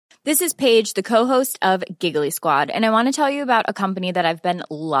This is Paige, the co-host of Giggly Squad, and I want to tell you about a company that I've been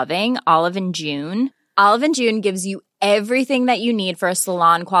loving, Olive & June. Olive & June gives you everything that you need for a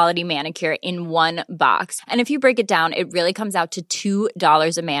salon-quality manicure in one box. And if you break it down, it really comes out to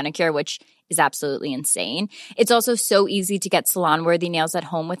 $2 a manicure, which is absolutely insane. It's also so easy to get salon-worthy nails at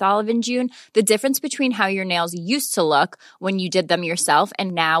home with Olive & June. The difference between how your nails used to look when you did them yourself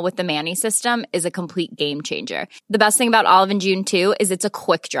and now with the Mani system is a complete game changer. The best thing about Olive & June, too, is it's a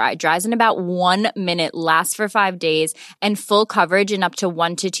quick dry. Dries in about 1 minute, lasts for 5 days, and full coverage in up to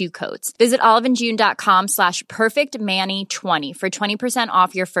 1 to 2 coats. Visit oliveandjune.com/perfectmani20 for 20%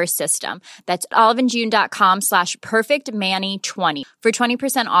 off your first system. That's oliveandjune.com/perfectmani20 for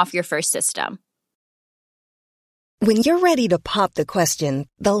 20% off your first system. When you're ready to pop the question,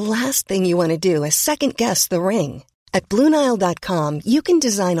 the last thing you want to do is second-guess the ring. At BlueNile.com, you can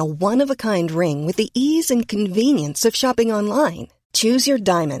design a one-of-a-kind ring with the ease and convenience of shopping online. Choose your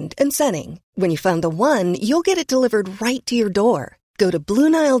diamond and setting. When you find the one, you'll get it delivered right to your door. Go to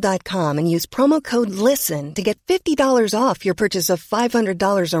BlueNile.com and use promo code LISTEN to get $50 off your purchase of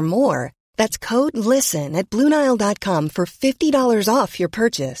 $500 or more. That's code LISTEN at BlueNile.com for $50 off your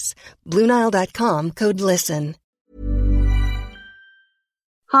purchase. BlueNile.com, code LISTEN.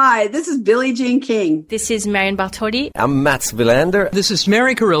 Hi, this is Billie Jean King. This is Marion Bartoli. I'm Mats Wilander. This is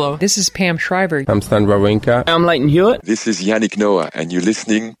Mary Carrillo. This is Pam Shriver. I'm Stan Wawrinka. I'm Leighton Hewitt. This is Yannick Noah, and you're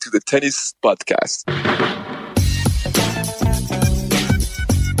listening to the Tennis Podcast.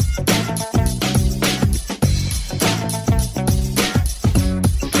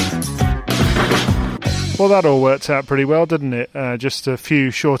 Well, that all worked out pretty well, didn't it? Just a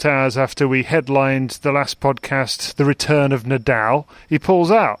few short hours after we headlined the last podcast, the return of Nadal, he pulls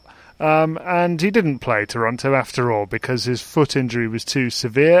out. And he didn't play Toronto after all because his foot injury was too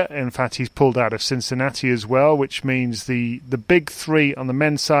severe. In fact, he's pulled out of Cincinnati as well, which means the big three on the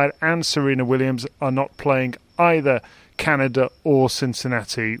men's side and Serena Williams are not playing either Canada or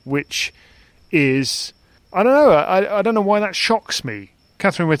Cincinnati, which is, I don't know, I don't know why that shocks me.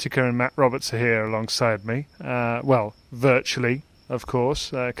 Catherine Whitaker and Matt Roberts are here alongside me. Well, virtually, of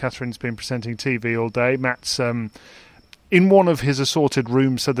course. Catherine's been presenting TV all day. Matt's in one of his assorted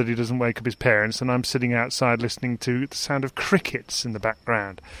rooms so that he doesn't wake up his parents, and I'm sitting outside listening to the sound of crickets in the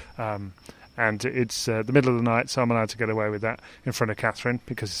background. And it's the middle of the night, so I'm allowed to get away with that in front of Catherine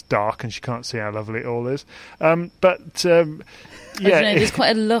because it's dark and she can't see how lovely it all is. Yeah, there's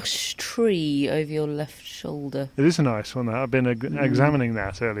quite a lush tree over your left shoulder. It is a nice one. I've been examining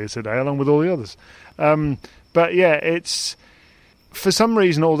that earlier today, along with all the others. But yeah, it's for some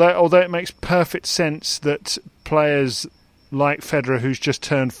reason, although it makes perfect sense that players like Federer, who's just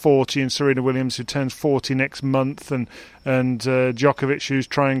turned 40, and Serena Williams, who turns 40 next month, and Djokovic, who's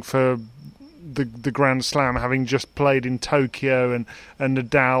trying for the Grand Slam, having just played in Tokyo, and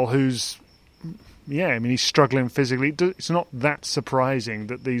Nadal, who's, he's struggling physically. It's not that surprising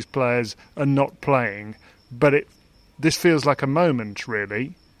that these players are not playing, but this feels like a moment,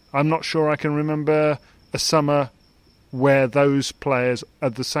 really. I'm not sure I can remember a summer where those players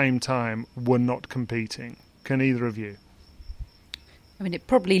at the same time were not competing. Can either of you? I mean, it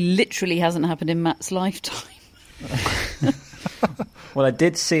probably literally hasn't happened in Matt's lifetime. Well, I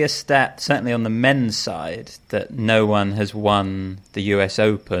did see a stat, certainly on the men's side, that no one has won the US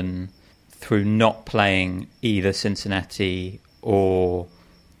Open through not playing either Cincinnati or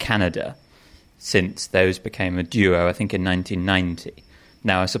Canada since those became a duo, I think in 1990.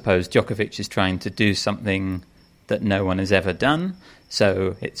 Now, I suppose Djokovic is trying to do something that no one has ever done,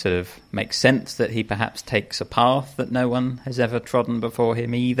 so it sort of makes sense that he perhaps takes a path that no one has ever trodden before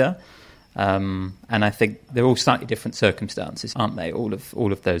him either. And I think they're all slightly different circumstances, aren't they? All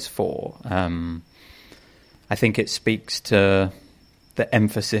of those four. I think it speaks to the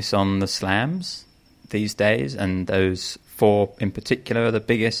emphasis on the slams these days, and those four in particular are the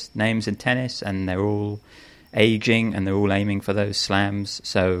biggest names in tennis, and they're all aging and they're all aiming for those slams.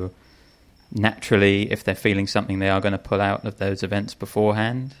 So naturally, if they're feeling something, they are going to pull out of those events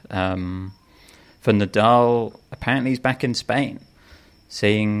beforehand. For Nadal, apparently he's back in Spain.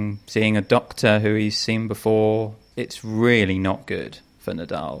 Seeing a doctor who he's seen before, it's really not good for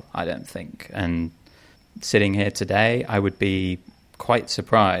Nadal, I don't think. And sitting here today, I would be quite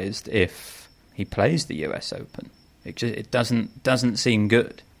surprised if he plays the US Open. It doesn't seem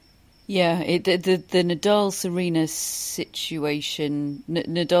good. Yeah, the Nadal-Serena situation,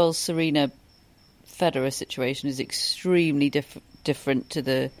 Nadal-Serena-Federer situation is extremely different to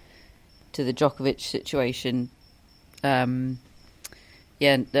the Djokovic situation.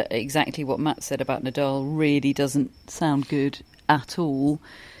 Exactly what Matt said about Nadal really doesn't sound good at all.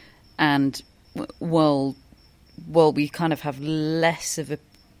 And while we kind of have less of a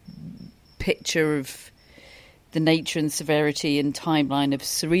picture of the nature and severity and timeline of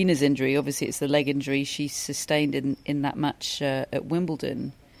Serena's injury. Obviously, it's the leg injury she sustained in that match at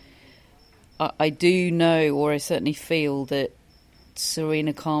Wimbledon. I do know, or I certainly feel, that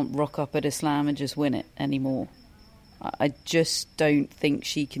Serena can't rock up at a slam and just win it anymore. I just don't think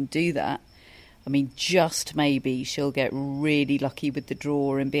she can do that. I mean, just maybe she'll get really lucky with the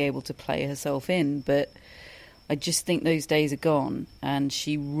draw and be able to play herself in, but I just think those days are gone, and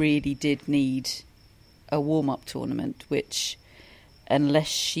she really did need a warm-up tournament, which, unless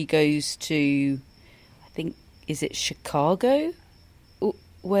she goes to, I think, is it Chicago,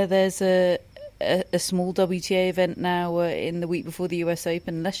 where there's a small WTA event now in the week before the US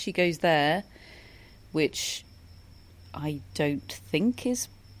Open, unless she goes there, which I don't think is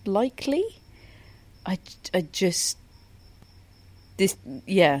likely. I just, this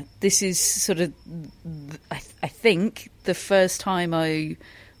is sort of, I think, the first time I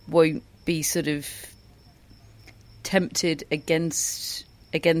won't be sort of tempted against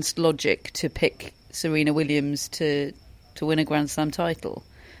logic to pick Serena Williams to win a Grand Slam title.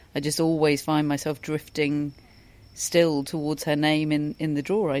 I just always find myself drifting still towards her name in the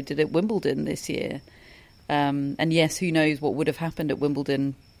draw. I did at Wimbledon this year. And yes, who knows what would have happened at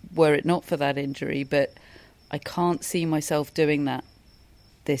Wimbledon were it not for that injury, but I can't see myself doing that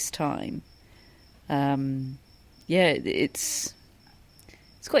this time. It's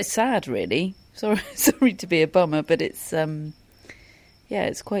quite sad, really. Sorry to be a bummer, but it's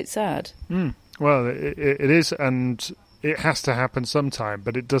quite sad. Well, it is, and it has to happen sometime,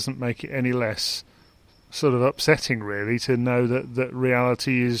 but it doesn't make it any less sort of upsetting, really, to know that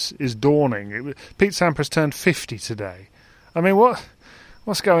reality is dawning. Pete Sampras turned 50 today. I mean,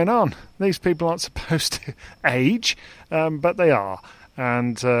 what's going on? These people aren't supposed to age, but they are.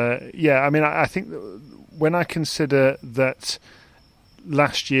 And, I mean, I think when I consider that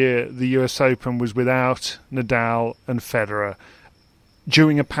last year the US Open was without Nadal and Federer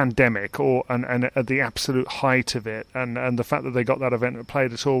during a pandemic, and at the absolute height of it, and the fact that they got that event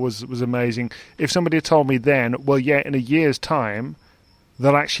played at all was amazing. If somebody had told me then, well, yeah, in a year's time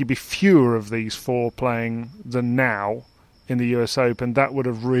there'll actually be fewer of these four playing than now in the US Open, that would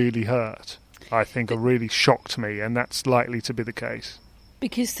have really hurt, I think, or really shocked me, and that's likely to be the case.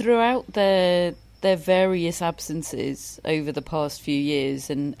 Because throughout their various absences over the past few years,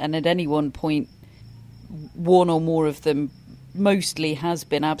 and at any one point one or more of them mostly has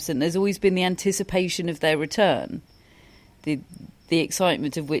been absent, there's always been the anticipation of their return, the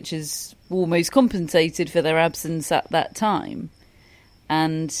excitement of which has almost compensated for their absence at that time.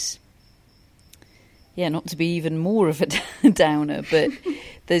 And not to be even more of a downer, but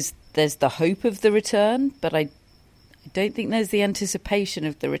there's the hope of the return, but I don't think there's the anticipation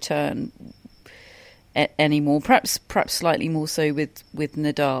of the return anymore. Perhaps slightly more so with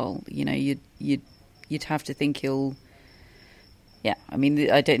Nadal. You know, you'd have to think he'll. Yeah, I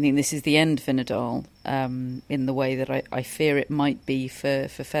mean, I don't think this is the end for Nadal in the way that I fear it might be for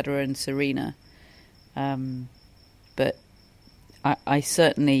Federer and Serena. But I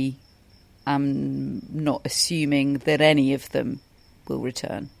certainly am not assuming that any of them will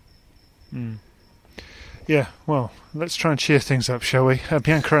return. Yeah, well, let's try and cheer things up, shall we?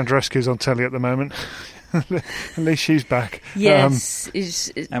 Bianca Andreescu's on telly at the moment. At least she's back. Yes.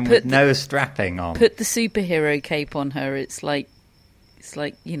 And with no strapping on. Put the superhero cape on her. It's like,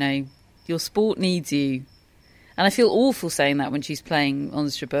 you know, your sport needs you. And I feel awful saying that when she's playing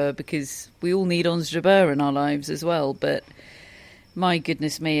Ons Jabeur, because we all need Ons Jabeur in our lives as well. But my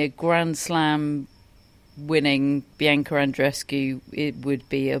goodness me, a Grand Slam winning Bianca Andreescu, it would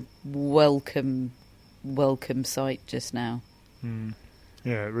be a welcome sight just now.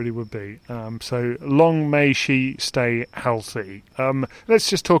 Yeah, it really would be. So long may she stay healthy. Let's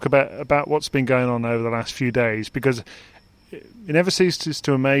just talk about what's been going on over the last few days, because it never ceases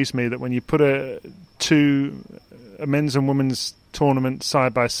to amaze me that when you put a men's and women's tournament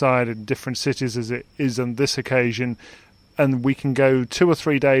side by side in different cities as it is on this occasion, and we can go 2 or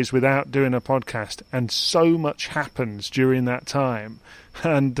 3 days without doing a podcast, and so much happens during that time.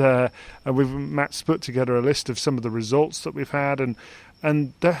 And Matt's put together a list of some of the results that we've had,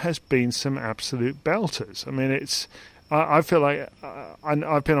 and there has been some absolute belters. I mean, I feel like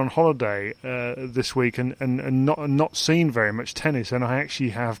I've been on holiday this week and not seen very much tennis, and I actually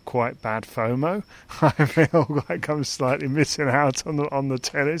have quite bad FOMO. I feel like I'm slightly missing out on the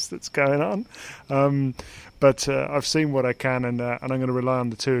tennis that's going on. But I've seen what I can, and I'm going to rely on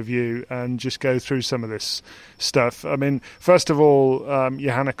the two of you and just go through some of this stuff. I mean, first of all,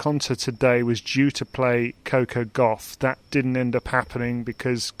 Johanna Konta today was due to play Coco Gauff. That didn't end up happening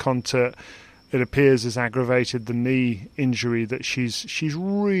because Konta it appears has aggravated the knee injury that she's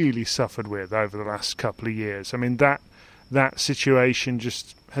really suffered with over the last couple of years. I mean, that situation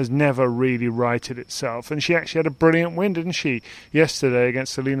just has never really righted itself. And she actually had a brilliant win, didn't she, yesterday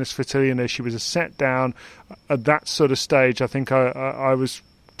against Elina Svitolina. She was a set down at that sort of stage. I think I was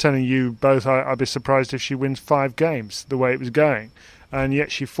telling you both I'd be surprised if she wins 5 games the way it was going. And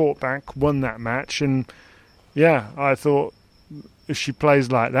yet she fought back, won that match. And, yeah, I thought if she plays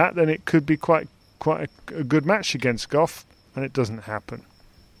like that, then it could be quite a good match against Gauff, and it doesn't happen.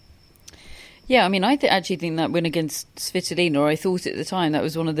 Yeah, I mean, I actually think that win against Svitolina, or I thought at the time that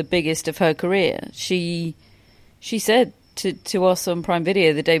was one of the biggest of her career. She said to us on Prime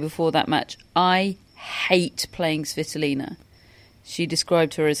Video the day before that match, "I hate playing Svitolina." She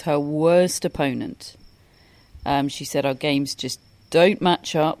described her as her worst opponent. She said our games just don't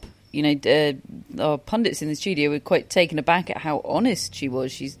match up. You know, our pundits in the studio were quite taken aback at how honest she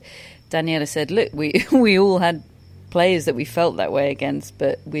was. Daniela said, "Look, we all had players that we felt that way against,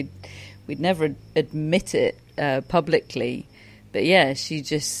 but we'd never admit it publicly." But yeah, she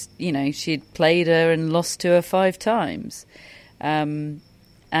just, you know, she'd played her and lost to her 5 times. And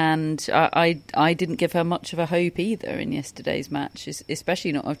I didn't give her much of a hope either in yesterday's match,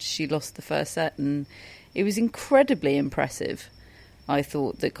 especially not after she lost the first set. And it was incredibly impressive, I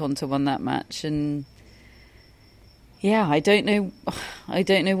thought, that Konta won that match. And yeah, I don't know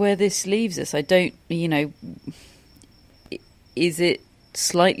where this leaves us. I don't, you know, is it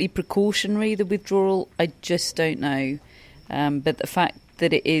slightly precautionary, the withdrawal? I just don't know. But the fact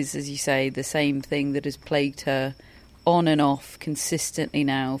that it is, as you say, the same thing that has plagued her on and off consistently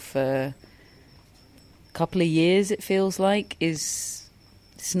now for a couple of years, it feels like, it's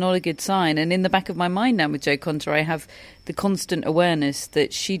not a good sign. And in the back of my mind now with Jo Konta, I have the constant awareness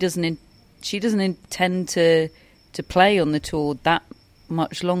that she doesn't intend to play on the tour that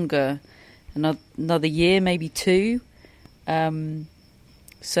much longer, another year, maybe 2.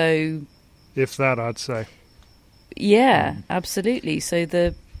 So, if that, I'd say. Yeah, absolutely.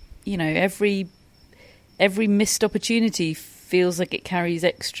 So every missed opportunity feels like it carries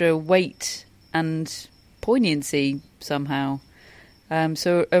extra weight and poignancy somehow.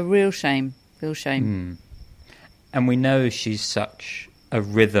 So a real shame. And we know she's such a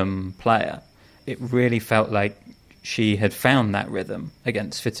rhythm player. It really felt like she had found that rhythm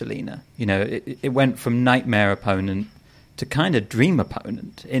against Svitolina. You know, it went from nightmare opponent to kind of dream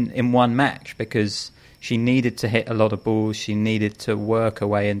opponent in one match, because she needed to hit a lot of balls, she needed to work her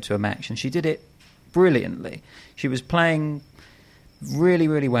way into a match, and she did it brilliantly. She was playing really,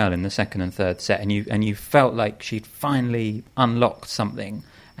 really well in the second and third set, and you felt like she'd finally unlocked something,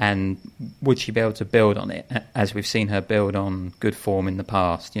 and would she be able to build on it, as we've seen her build on good form in the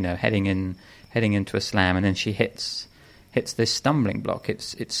past, you know, heading into a slam, and then she hits this stumbling block.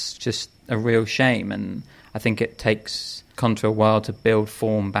 It's just a real shame, and I think it takes Konta a while to build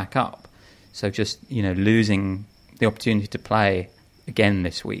form back up. So just, you know, losing the opportunity to play again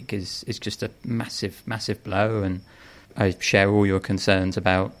this week is just a massive, massive blow. And I share all your concerns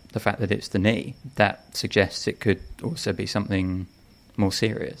about the fact that it's the knee. That suggests it could also be something more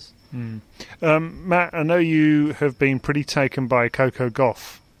serious. Matt, I know you have been pretty taken by Coco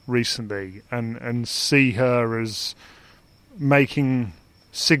Gauff recently and see her as making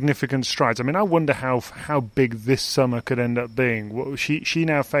significant strides. I mean, I wonder how big this summer could end up being. Well, she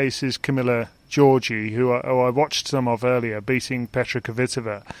now faces Camila Giorgi, who I watched some of earlier, beating Petra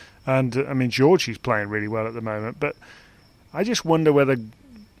Kvitova. And, I mean, Giorgi's playing really well at the moment, but I just wonder whether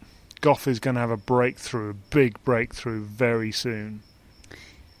Gauff is going to have a big breakthrough very soon.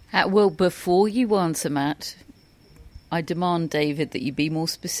 Well, before you answer, Matt, I demand, David, that you be more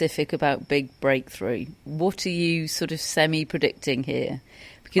specific about big breakthrough. What are you sort of semi-predicting here?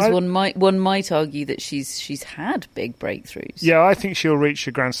 Because one might argue that she's had big breakthroughs. Yeah, I think she'll reach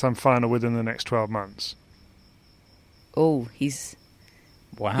the Grand Slam final within the next 12 months. Oh, he's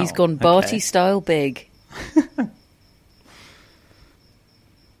gone Okay. Barty style big.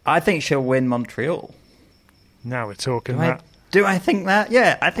 I think she'll win Montreal. Now we're talking, Matt. Do I think that?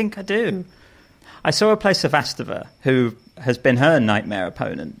 Yeah, I think I do. I saw her play Sevastova, who has been her nightmare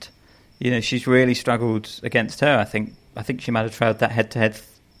opponent. You know, she's really struggled against her. I think she might have trailed that head-to-head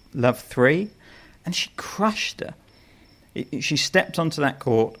love 3, and she crushed her. She stepped onto that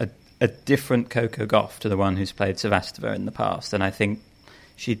court a different Coco Gauff to the one who's played Sevastova in the past, and I think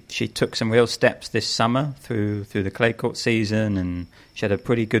she took some real steps this summer through the clay court season, and she had a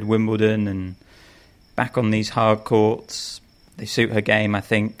pretty good Wimbledon, and back on these hard courts, they suit her game, I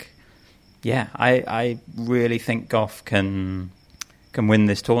think. Yeah, I really think Gauff can win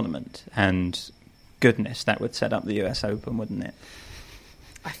this tournament, and goodness, that would set up the US Open, wouldn't it?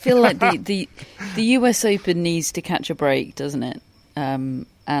 I feel like the US Open needs to catch a break, doesn't it?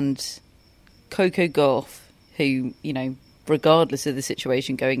 And Coco Gauff, who, you know, regardless of the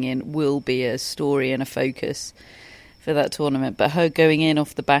situation going in, will be a story and a focus for that tournament. But her going in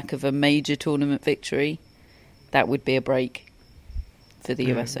off the back of a major tournament victory, that would be a break for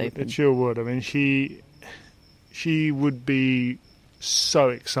the US Open. It sure would. I mean, she would be so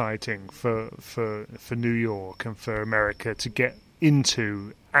exciting for New York and for America to get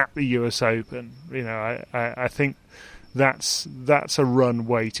into at the US Open. You know, I think that's a run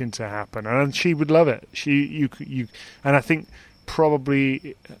waiting to happen, and she would love it. And I think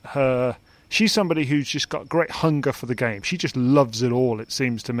probably she's somebody who's just got great hunger for the game. She just loves it all, it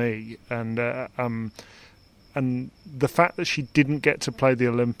seems to me, and the fact that she didn't get to play the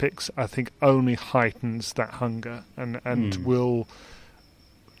Olympics, I think, only heightens that hunger and will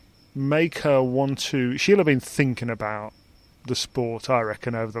make her want to. She'll have been thinking about the sport, I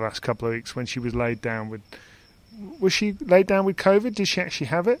reckon, over the last couple of weeks when she was laid down with. Was she laid down with COVID? Did she actually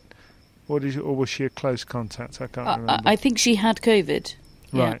have it, or was she a close contact? I can't remember. I think she had COVID.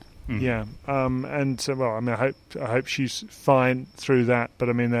 Right. Yeah. Well, I mean, I hope she's fine through that. But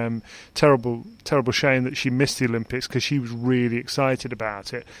I mean, terrible shame that she missed the Olympics because she was really excited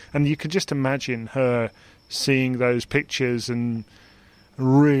about it, and you can just imagine her seeing those pictures and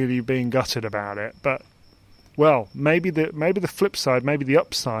really being gutted about it. But well, maybe the flip side, maybe the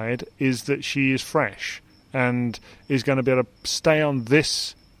upside is that she is fresh and is going to be able to stay on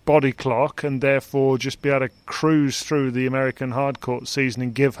this body clock and therefore just be able to cruise through the American hardcourt season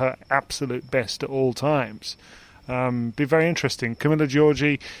and give her absolute best at all times. Be very interesting. Camila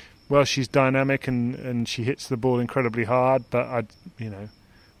Giorgi, well, she's dynamic and she hits the ball incredibly hard, but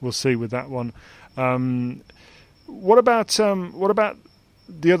we'll see with that one. What about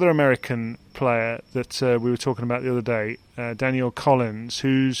the other American player that we were talking about the other day, Danielle Collins,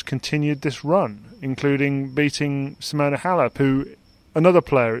 who's continued this run, including beating Simona Halep, who, another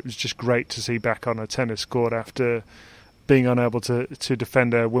player it was just great to see back on a tennis court after being unable to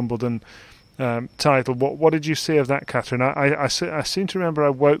defend her Wimbledon title. What did you see of that, Catherine? I seem to remember I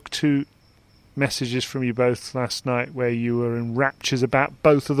woke to messages from you both last night where you were in raptures about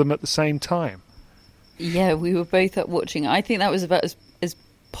both of them at the same time. Yeah, we were both up watching. I think that was about as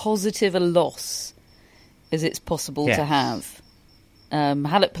positive a loss as it's possible to have.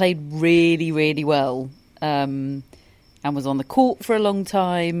 Halep played really, really well and was on the court for a long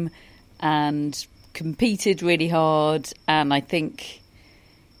time and competed really hard, and I think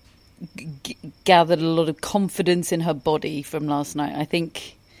gathered a lot of confidence in her body from last night. I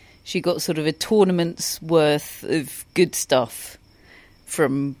think she got sort of a tournament's worth of good stuff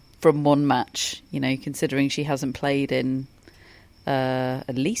from one match, you know, considering she hasn't played in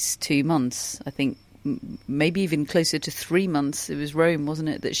at least 2 months. I think maybe even closer to 3 months. It was Rome, wasn't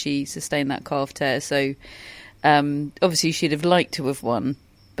it, that she sustained that calf tear. So obviously she'd have liked to have won,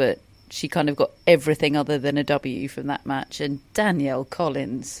 but she kind of got everything other than a W from that match. And Danielle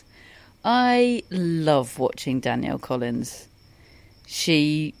Collins, I love watching Danielle Collins.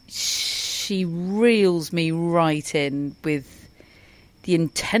 She reels me right in with the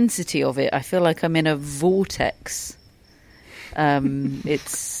intensity of it. I feel like I'm in a vortex.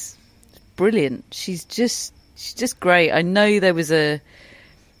 It's brilliant. She's just great. I know there was a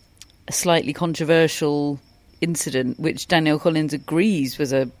slightly controversial incident, which Danielle Collins agrees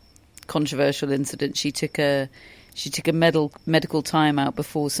was a controversial incident. She took a medical timeout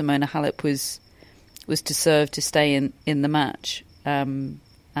before Simona Halep was to serve to stay in the match. And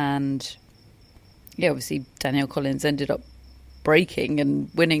yeah, obviously Danielle Collins ended up breaking and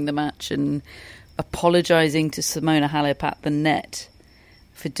winning the match and apologising to Simona Halep at the net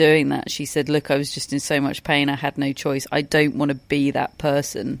for doing that. She said, look, I was just in so much pain, I had no choice. I don't want to be that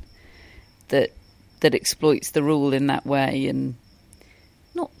person that exploits the rule in that way. And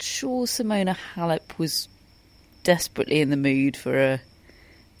not sure Simona Halep was desperately in the mood for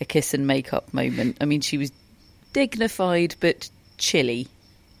a kiss and make up moment. I mean, she was dignified but chilly,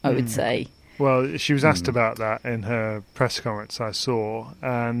 I would say. Well, she was asked about that in her press conference, I saw,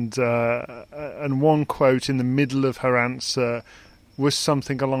 and one quote in the middle of her answer was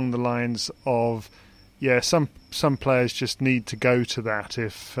something along the lines of, "Yeah, some players just need to go to that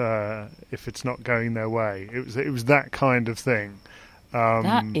if it's not going their way." It was that kind of thing.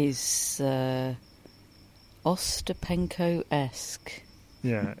 That is Ostapenko-esque.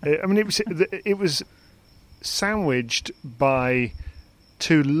 Yeah, it was sandwiched by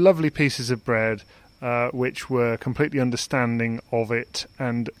 2 lovely pieces of bread, which were completely understanding of it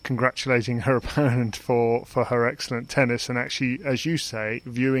and congratulating her opponent for her excellent tennis, and actually, as you say,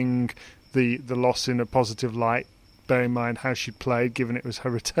 viewing the loss in a positive light bear in mind how she played, given it was her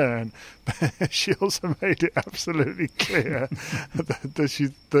return. But she also made it absolutely clear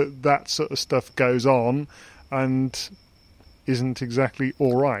that sort of stuff goes on and isn't exactly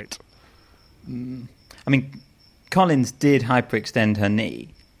all right. I mean, Collins did hyperextend her knee.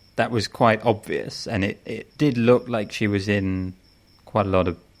 That was quite obvious, and it did look like she was in quite a lot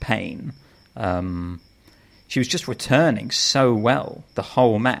of pain. She was just returning so well the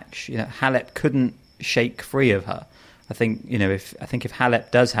whole match. Halep couldn't shake free of her. I think if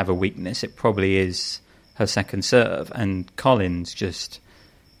Halep does have a weakness, it probably is her second serve, and Collins just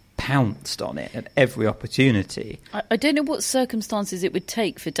pounced on it at every opportunity. I don't know what circumstances it would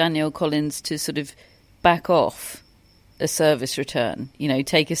take for Danielle Collins to sort of back off a service return,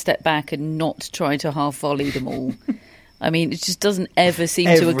 take a step back and not try to half volley them all. I mean, it just doesn't ever seem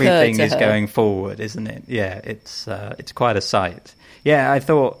to occur to her. Everything is going forward, isn't it? Yeah, it's quite a sight. Yeah, I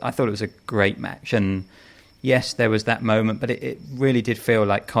thought it was a great match, and yes, there was that moment, but it really did feel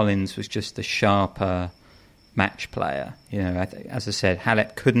like Collins was just the sharper match player. As I said,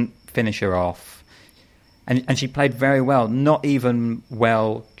 Halep couldn't finish her off, and she played very well. Not even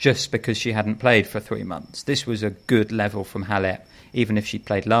well just because she hadn't played for 3 months. This was a good level from Halep, even if she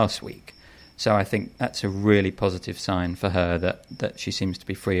played last week. So I think that's a really positive sign for her that she seems to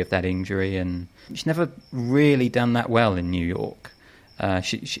be free of that injury, and she's never really done that well in New York.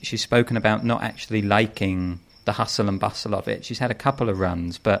 She's spoken about not actually liking the hustle and bustle of it. She's had a couple of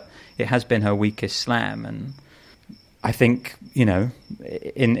runs, but it has been her weakest slam, and I think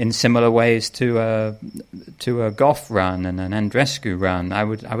in similar ways to a Goff run and an Andreescu run, I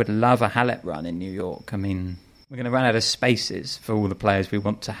would love a Halep run in New York. I mean, we're going to run out of spaces for all the players we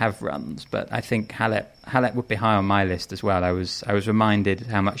want to have runs, but I think Halep would be high on my list as well. I was reminded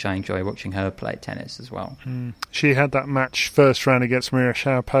how much I enjoy watching her play tennis as well. She had that match first round against Maria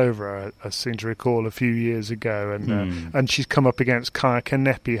Sharapova, I seem to recall, a few years ago, and she's come up against Kaya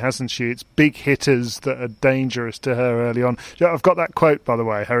Kanepi, hasn't she? It's big hitters that are dangerous to her early on. I've got that quote, by the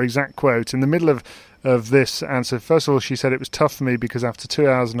way, her exact quote in the middle of this answer. First of all, she said, "It was tough for me because after 2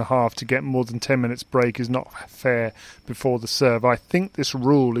 hours and a half to get more than 10 minutes break is not fair before the serve. I think this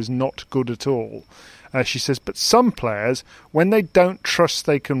rule is not good at all." She says, "But some players, when they don't trust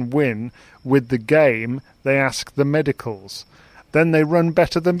they can win with the game, they ask the medicals. Then they run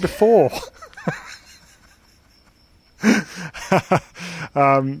better than before."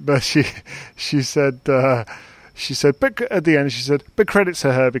 But she said, but at the end she said, "But credit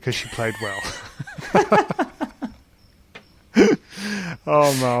to her because she played well."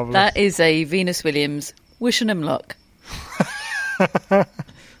 Oh, marvellous. That is a Venus Williams wishing him luck.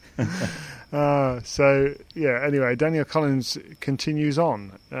 So, yeah, anyway, Danielle Collins continues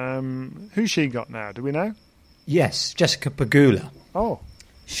on. Who's she got now? Do we know? Yes, Jessica Pegula. Oh.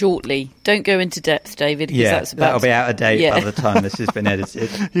 Shortly. Don't go into depth, David. That'll be out of date by the time this has been edited.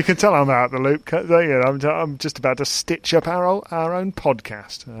 You can tell I'm out of the loop. I'm just about to stitch up our own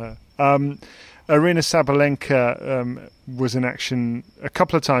podcast. Aryna Sabalenka was in action a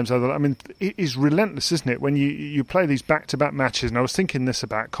couple of times. I mean, it is relentless, isn't it? When you play these back-to-back matches, and I was thinking this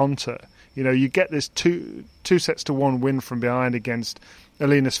about Konta. You get this two sets to one win from behind against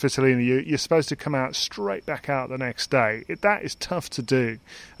Alina Svitolina. You're supposed to come out straight back out the next day. That is tough to do.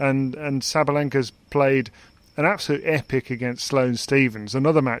 And Sabalenka's played an absolute epic against Sloane Stephens.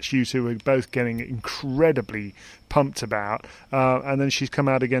 Another match you two were both getting incredibly pumped about. And then she's come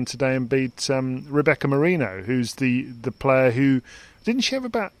out again today and beat Rebecca Marino, who's the player who... Didn't she have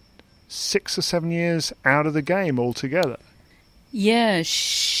about 6 or 7 years out of the game altogether? Yeah,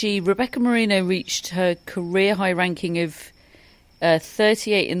 Rebecca Marino reached her career high ranking of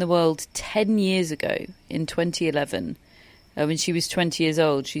 38 in the world 10 years ago in 2011 when she was 20 years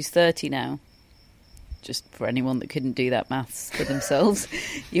old. She's 30 now. Just for anyone that couldn't do that maths for themselves,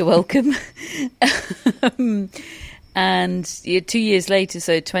 you're welcome. And 2 years later,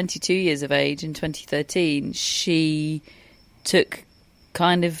 so 22 years of age in 2013, she took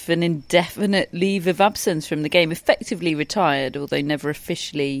kind of an indefinite leave of absence from the game, effectively retired, although never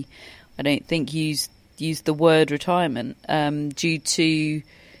officially, I don't think, used the word retirement, due to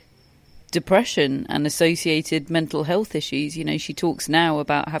depression and associated mental health issues. She talks now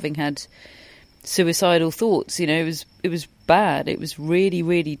about having had suicidal thoughts. It was bad. It was really,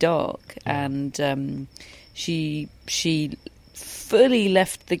 really dark. Yeah. And she fully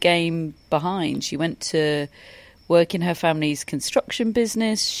left the game behind. She went to work in her family's construction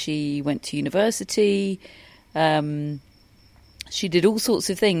business. She went to university. She did all sorts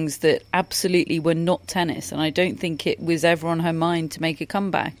of things that absolutely were not tennis, and I don't think it was ever on her mind to make a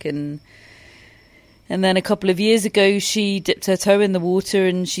comeback. And And then a couple of years ago, she dipped her toe in the water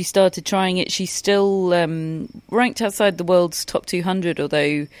and she started trying it. She's still ranked outside the world's top 200,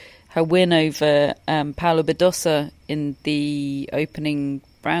 although her win over Paula Badosa in the opening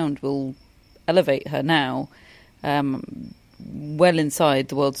round will elevate her now well inside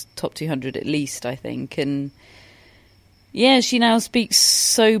the world's top 200 at least, I think. And yeah, she now speaks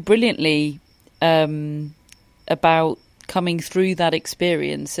so brilliantly about coming through that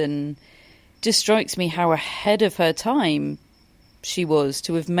experience, and just strikes me how ahead of her time she was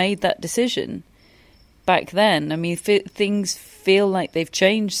to have made that decision back then. I mean, things feel like they've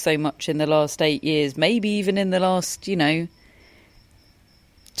changed so much in the last 8 years, maybe even in the last, 2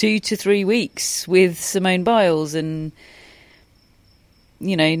 to 3 weeks with Simone Biles and,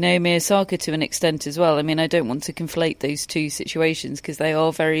 Naomi Osaka to an extent as well. I mean, I don't want to conflate those two situations because they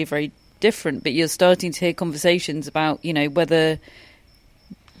are very, very different, but you're starting to hear conversations about, whether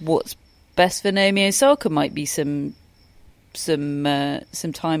what's best for Naomi Osaka might be some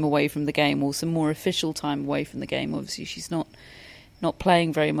time away from the game, or some more official time away from the game. Obviously, she's not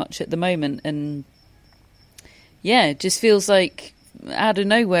playing very much at the moment, and yeah, it just feels like out of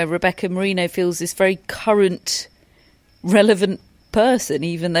nowhere, Rebecca Marino feels this very current, relevant person,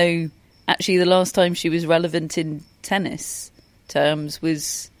 even though actually the last time she was relevant in tennis terms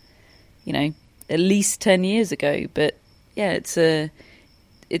was, at least 10 years ago. But yeah, it's a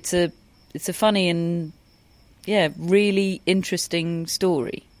funny and really interesting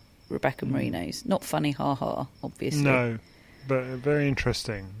story, Rebecca Marino's. Not funny, ha-ha, obviously. No, but very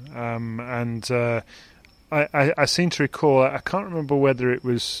interesting. I seem to recall, I can't remember whether it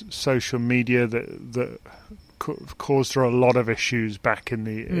was social media that caused her a lot of issues back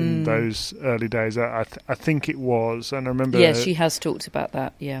in those early days. I think it was, and I remember. Yeah, she has talked about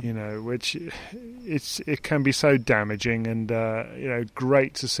that. Yeah, which it can be so damaging, and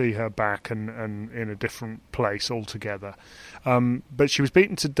great to see her back and in a different place altogether. But she was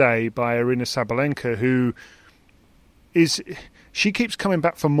beaten today by Aryna Sabalenka, who she keeps coming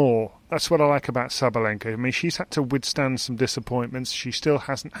back for more. That's what I like about Sabalenka. I mean, she's had to withstand some disappointments. She still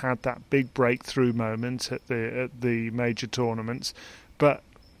hasn't had that big breakthrough moment at the major tournaments. But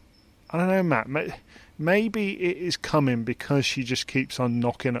I don't know, Matt. Maybe it is coming because she just keeps on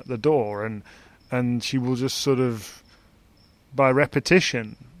knocking at the door, and she will just sort of, by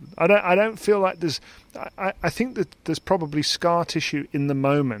repetition. I don't feel like there's. I think that there's probably scar tissue in the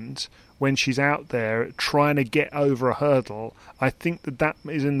moment when she's out there trying to get over a hurdle. I think that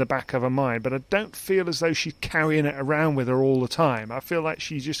is in the back of her mind, but I don't feel as though she's carrying it around with her all the time. I feel like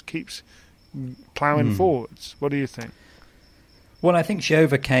she just keeps ploughing forwards. What do you think? Well, I think she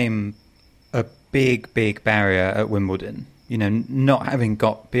overcame a big, big barrier at Wimbledon. Not having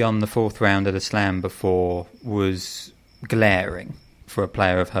got beyond the fourth round of the Slam before was glaring for a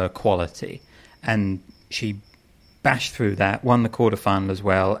player of her quality. And she bashed through that, won the quarterfinal as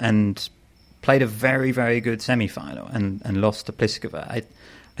well, and played a very, very good semi-final and lost to Pliskova. I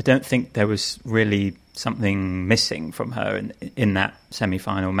don't think there was really something missing from her in that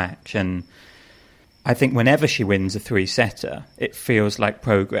semi-final match. And I think whenever she wins a three-setter, it feels like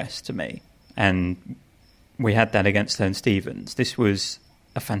progress to me. And we had that against Sloane Stephens. This was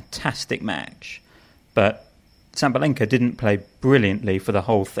a fantastic match, but Sabalenka didn't play brilliantly for the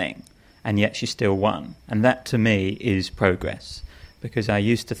whole thing, and yet she still won. And that, to me, is progress. Because I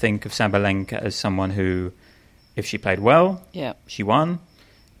used to think of Sabalenka as someone who, if she played well, she won.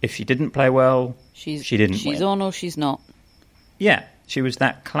 If she didn't play well, she didn't win. She's on or she's not. Yeah, she was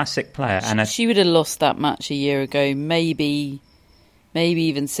that classic player. She would have lost that match a year ago, maybe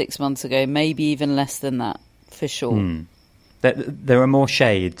even 6 months ago, maybe even less than that, for sure. There are more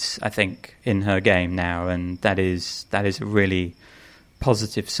shades, I think, in her game now, and that is a really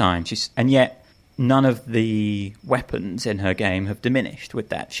positive sign. And yet, none of the weapons in her game have diminished with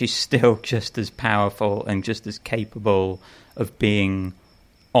that. She's still just as powerful and just as capable of being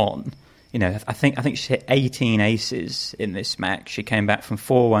on. I think she hit 18 aces in this match. She came back from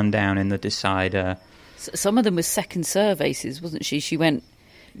 4-1 down in the decider. Some of them were second serve aces, wasn't she? She went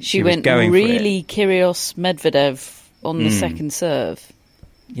really Kyrgios Medvedev on the second serve.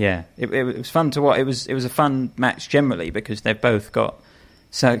 Yeah, it was fun to watch. It was a fun match generally because they've both got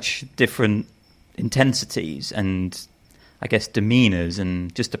such different intensities and, I guess, demeanours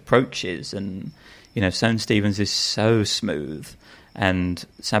and just approaches. And, Sloane Stephens is so smooth, and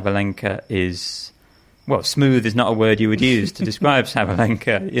Sabalenka is, well, smooth is not a word you would use to describe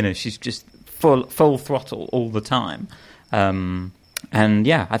Sabalenka. She's just full throttle all the time. And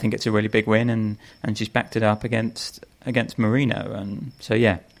yeah, I think it's a really big win, and she's backed it up against Marino. And so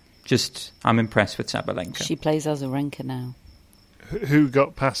yeah, I'm impressed with Sabalenka. She plays Azarenka now. who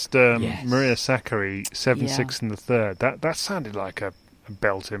got past Yes. Maria Sakkari 7-6 in the third. That sounded like a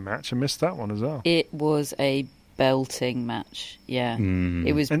belting match. I missed that one as well. It was a belting match. Yeah,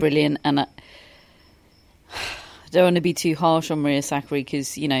 It was And- brilliant, and I don't want to be too harsh on Maria Sakkari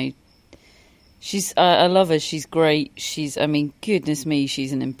because she's. I love her. She's great. I mean, goodness me,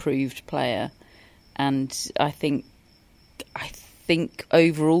 she's an improved player, and I think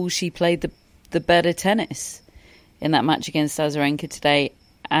overall she played the better tennis in that match against Azarenka today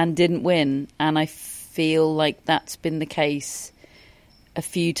and didn't win. And I feel like that's been the case a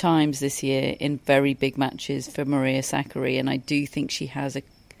few times this year in very big matches for Maria Sakkari, and I do think she has a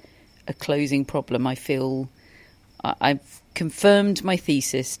closing problem. I feel I've confirmed my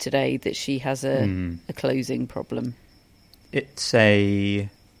thesis today that she has a closing problem. It's a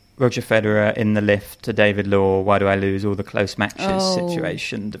Roger Federer in the lift to David Law, why do I lose all the close matches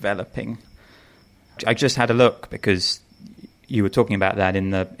situation developing. I just had a look because you were talking about that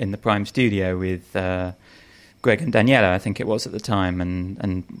in the Prime studio with Greg and Daniela, I think it was at the time,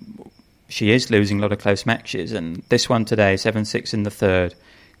 and she is losing a lot of close matches, and this one today, 7-6 in the third,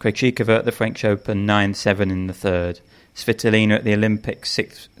 Krejcikova at the French Open, 9-7 in the third, Svitolina at the Olympics,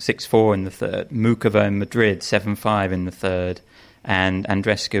 6-4 in the third, Mukova in Madrid, 7-5 in the third, and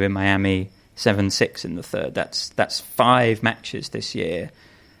Andreescu in Miami, 7-6 in the third. That's 5 matches this year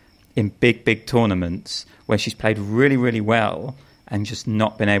in big tournaments where she's played really, really well and just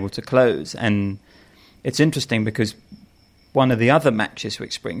not been able to close. And it's interesting because one of the other matches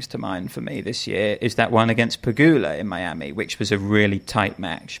which springs to mind for me this year is that one against Pegula in Miami, which was a really tight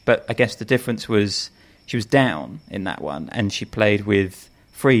match. But I guess the difference was she was down in that one and she played with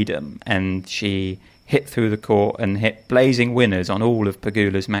freedom and she hit through the court and hit blazing winners on all of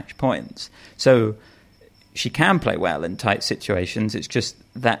Pegula's match points. So she can play well in tight situations. It's just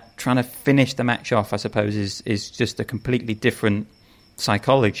that trying to finish the match off, I suppose, is just a completely different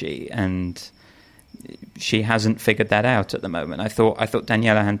psychology, and she hasn't figured that out at the moment. I thought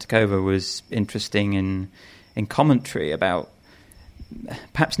Daniela Hantuchova was interesting in commentary about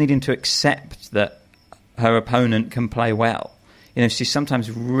perhaps needing to accept that her opponent can play well. She's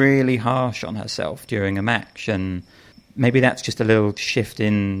sometimes really harsh on herself during a match, and maybe that's just a little shift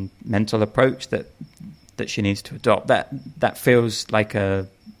in mental approach that she needs to adopt. That feels like a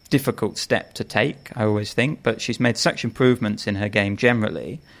difficult step to take, I always think, but she's made such improvements in her game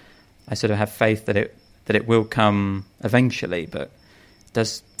generally. I sort of have faith that it will come eventually, but it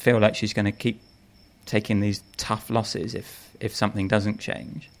does feel like she's going to keep taking these tough losses if something doesn't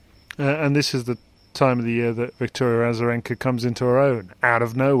change. And this is the time of the year that Victoria Azarenka comes into her own, out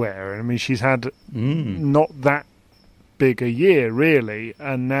of nowhere. I mean, she's had not that big a year, really,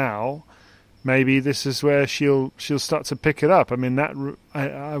 and now maybe this is where she'll start to pick it up. I mean,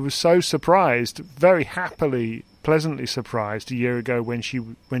 I was so surprised, very happily, pleasantly surprised a year ago when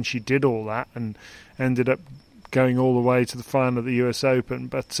she did all that and ended up going all the way to the final of the US Open.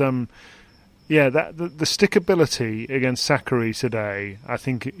 But the stickability against Sakkari today, I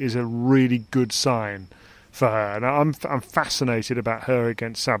think, is a really good sign for her. And I'm fascinated about her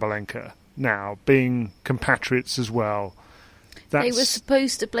against Sabalenka now, being compatriots as well. They were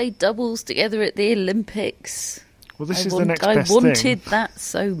supposed to play doubles together at the Olympics. Well, this is the next best thing. I wanted that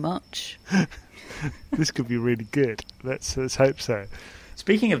so much. This could be really good. Let's hope so.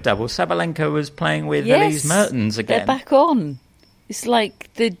 Speaking of doubles, Sabalenka was playing with Elise Mertens again. They're back on. It's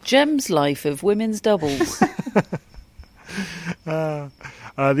like the Gems life of women's doubles. The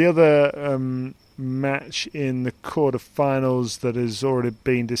other match in the quarterfinals that has already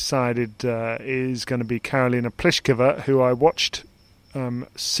been decided is going to be Karolina Pliskova, who I watched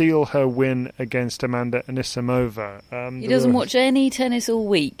seal her win against Amanda Anisimova. He doesn't watch any tennis all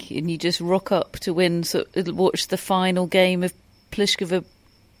week, and you just rock up to watch the final game of Pliskova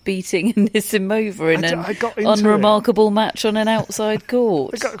beating Anisimova in an unremarkable match on an outside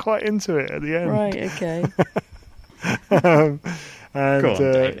court. I got quite into it at the end. Right, okay.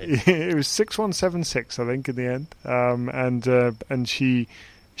 It was 6-1, 7-6, I think, in the end. And she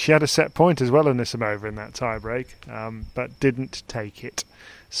had a set point as well, Anisimova, in that tiebreak, but didn't take it.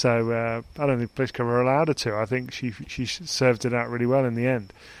 So I don't think Pliskova allowed her to. I think she served it out really well in the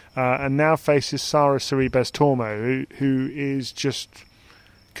end. And now faces Sara Sorribes Tormo, who is just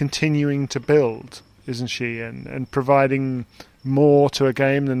continuing to build, isn't she? And providing more to a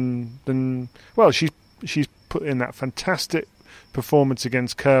game than she's put in that fantastic performance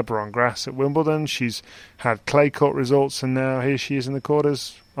against Kerber on grass at Wimbledon. She's had clay court results, and now here she is in the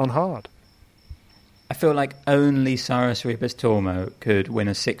quarters on hard. I feel like only Sara Sorribes Tormo could win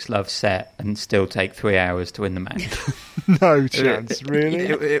a 6-love set and still take 3 hours to win the match. No chance, really?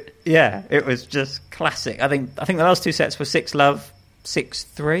 It was just classic. I think the last 2 sets were 6-love,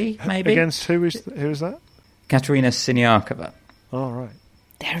 6-3, maybe? Against who was that? Katerina Siniakova. Oh, right.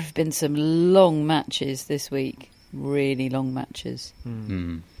 There have been some long matches this week. Really long matches.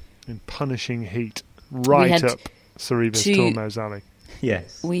 In punishing heat. Right up Sorribes Tormo's alley.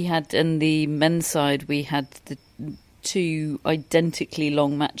 Yes. We had, in the men's side, we had the 2 identically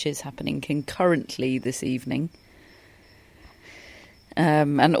long matches happening concurrently this evening.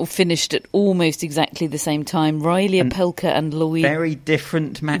 And all finished at almost exactly the same time. Riley Opelka and Lloyd. Very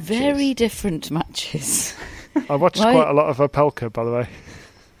different matches. Very different matches. I watched quite a lot of Opelka, by the way.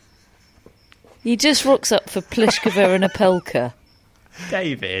 He just rocks up for Pliskova and Opelka.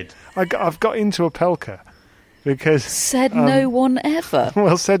 David. I've got into Opelka because... Said no one ever.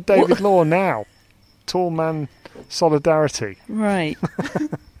 Well, said David Law now. Tall man solidarity. Right.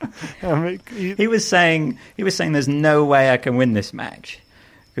 I mean, He was saying there's no way I can win this match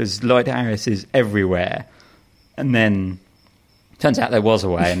because Lloyd Harris is everywhere. And then turns out there was a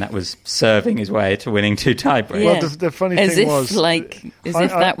way, and that was serving his way to winning 2 tiebreaks. Yeah. Well, the funny thing was... As if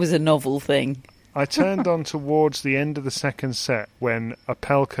that was a novel thing. I turned on towards the end of the second set when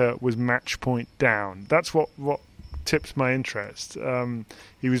Opelka was match point down. That's what tipped my interest.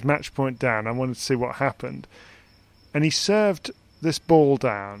 He was match point down. I wanted to see what happened. And he served this ball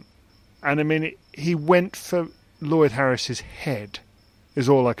down. And, I mean, he went for Lloyd Harris's head, is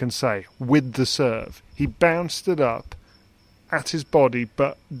all I can say, with the serve. He bounced it up at his body,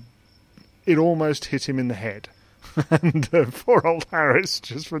 but it almost hit him in the head. And poor old Harris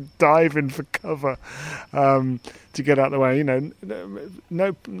just for diving for cover to get out of the way. You know,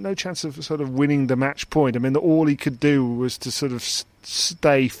 no chance of sort of winning the match point. I mean, all he could do was to sort of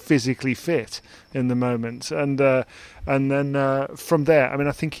stay physically fit in the moment, and then from there, I mean,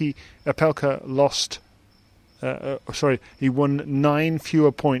 I think Opelka lost. He won 9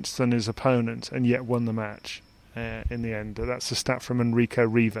 fewer points than his opponent, and yet won the match. In the end, that's a stat from Enrico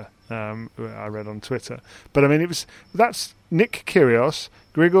Riva. I read on Twitter, but I mean, that's Nick Kyrgios,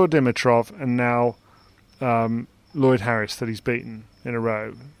 Grigor Dimitrov, and now Lloyd Harris that he's beaten in a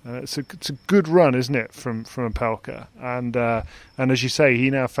row. It's a good run, isn't it, from Opelka? And as you say, he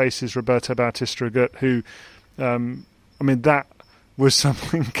now faces Roberto Bautista Agut, who, I mean, that was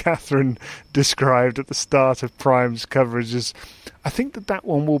something Catherine described at the start of Prime's coverage as, I think that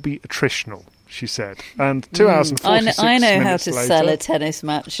one will be attritional, she said. And 2 hours and 46 I know minutes how to later, sell a tennis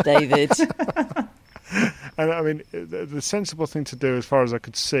match, David. And I mean, the sensible thing to do, as far as I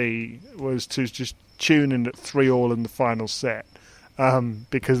could see, was to just tune in at 3-3 in the final set,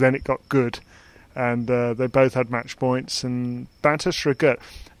 because then it got good, and they both had match points. And Bautista Agut,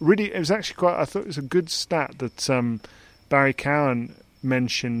 really, it was actually I thought it was a good stat that Barry Cowan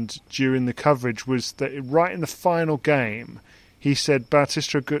mentioned during the coverage, was that right in the final game, he said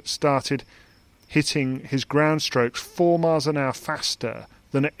Bautista Agut started hitting his ground strokes 4 miles an hour faster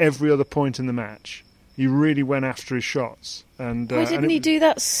than at every other point in the match. He really went after his shots. And why didn't he do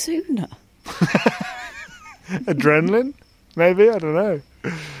that sooner? Adrenaline, maybe, I don't know.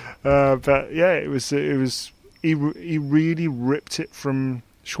 But yeah, it was. He really ripped it from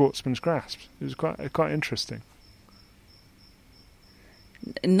Schwartzman's grasp. It was quite interesting.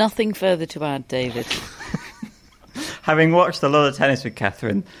 Nothing further to add, David. Having watched a lot of tennis with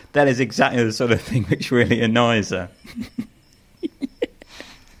Catherine, that is exactly the sort of thing which really annoys her.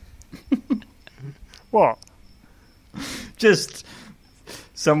 What? Just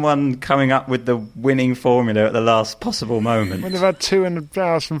someone coming up with the winning formula at the last possible moment. When they've had 2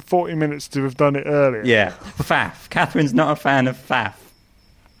 hours and 40 minutes to have done it earlier. Yeah, faff. Catherine's not a fan of faff.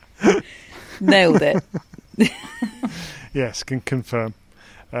 Nailed it. Yes, can confirm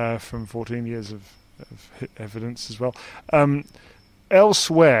from 14 years of evidence as well.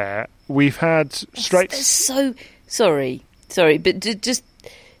 Elsewhere, we've had straight... Sorry, but just...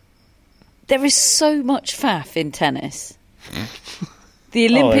 There is so much faff in tennis. The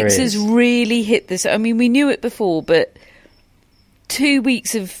Olympics has really hit this. I mean, we knew it before, but 2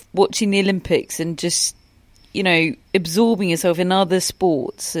 weeks of watching the Olympics and just, absorbing yourself in other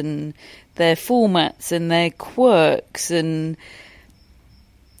sports and their formats and their quirks, and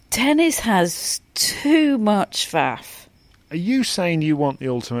tennis has too much faff. Are you saying you want the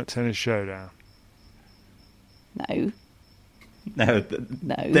Ultimate Tennis Showdown? No. No.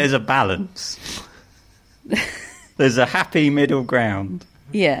 There's a balance. There's a happy middle ground.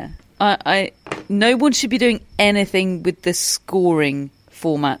 Yeah. No one should be doing anything with the scoring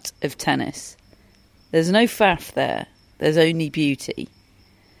format of tennis. There's no faff there. There's only beauty.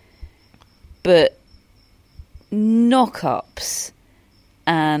 But knock-ups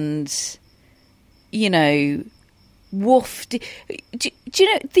and, wafty... Do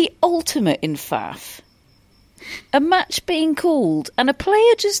you know the ultimate in faff? a match being called and a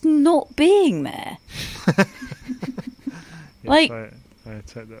player just not being there. Yes, I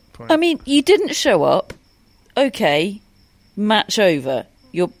take that point. I mean, you didn't show up. Okay, match over.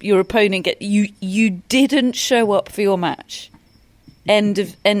 Your opponent you didn't show up for your match. End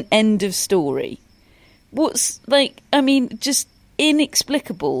of story. What's just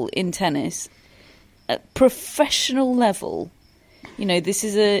inexplicable in tennis at professional level. You know, this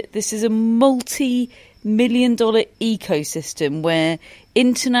is a multi-million-dollar ecosystem where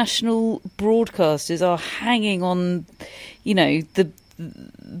international broadcasters are hanging on, you know,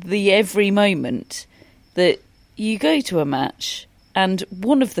 the every moment that you go to a match and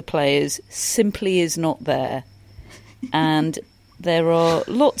one of the players simply is not there, and there are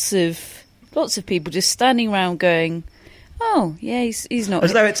lots of people just standing around going, "Oh, yeah, he's not."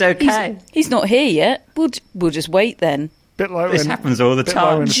 As though it's okay. He's not here yet. We'll just wait then. This happens all the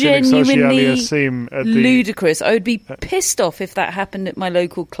time. Genuinely ludicrous. I would be pissed off if that happened at my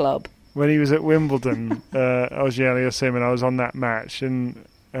local club. When he was at Wimbledon, Auger-Aliassime, and I was on that match, and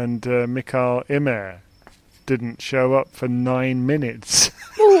Mikael Ymer didn't show up for 9 minutes.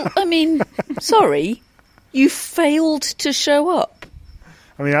 Well, I mean, sorry, you failed to show up.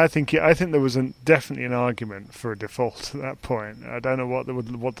 I mean, I think there was definitely an argument for a default at that point. I don't know what the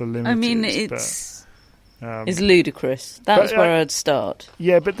limit is. I mean, it's ludicrous. That's where I'd start.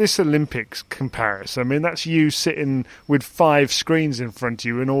 Yeah, but this Olympics comparison, I mean, that's you sitting with 5 screens in front of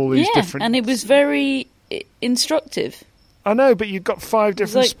you and all these different... and it was very instructive. I know, but you've got 5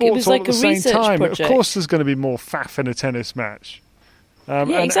 different sports all at the same time. Project. Of course there's going to be more faff in a tennis match.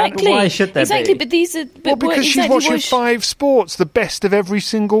 Exactly. Why should there exactly, be? but these are... Well, because she's watching 5 sports, the best of every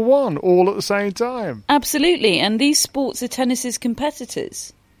single one, all at the same time. Absolutely, and these sports are tennis's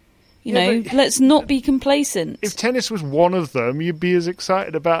competitors. You know, let's not be complacent. If tennis was one of them, you'd be as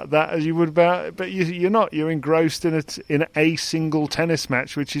excited about that as you would about... But you're not. You're engrossed in a single tennis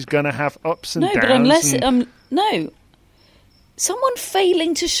match, which is going to have ups and downs. No, but unless... no. Someone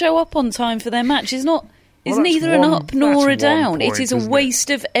failing to show up on time for their match is neither an up nor a down. Point, it is a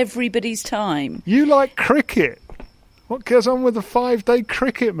waste of everybody's time. You like cricket. What goes on with a 5-day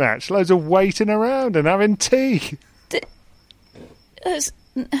cricket match? Loads of waiting around and having tea.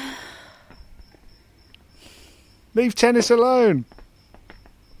 Leave tennis alone.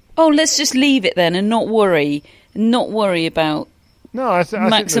 Oh, let's just leave it then and not worry about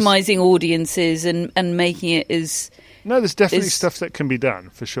maximising audiences and making it as... No, there's definitely stuff that can be done,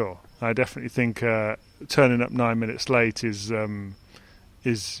 for sure. I definitely think turning up 9 minutes late is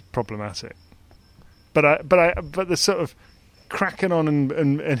problematic. But the sort of cracking on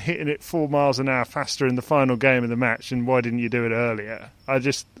and hitting it 4 miles an hour faster in the final game of the match, and why didn't you do it earlier? I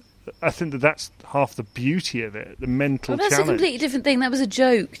think that's half the beauty of it, the mental challenge. That's a completely different thing. That was a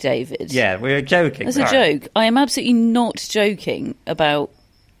joke, David. Yeah, we were joking. That's a joke. I am absolutely not joking about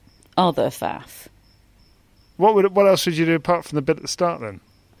other faff. What else would you do apart from the bit at the start, then?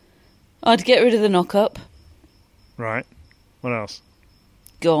 I'd get rid of the knock-up. Right. What else?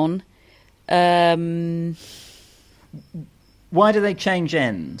 Gone. Why do they change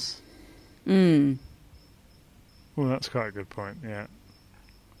ends? Well, that's quite a good point, yeah.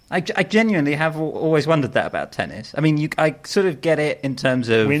 I genuinely have always wondered that about tennis. I mean, I sort of get it in terms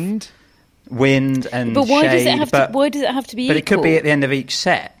of... Wind and but why shade. Why does it have to be But equal? it could be at the end of each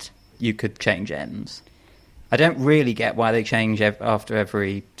set you could change ends. I don't really get why they change after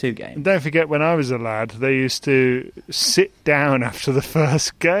every 2 games. And don't forget, when I was a lad, they used to sit down after the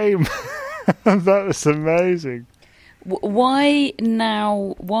first game. That was amazing. Why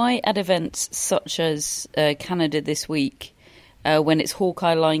at events such as Canada this week, when it's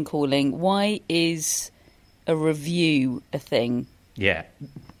Hawkeye line calling, why is a review a thing? Yeah.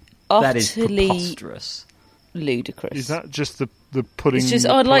 Utterly that is preposterous. Ludicrous. Is that just the putting... It's just,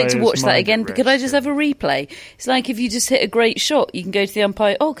 I'd like to watch that again. Could I just have a replay? It's like if you just hit a great shot, you can go to the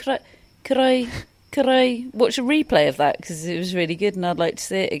umpire, could I watch a replay of that? Because it was really good and I'd like to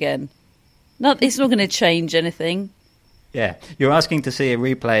see it again. It's not going to change anything. Yeah, you're asking to see a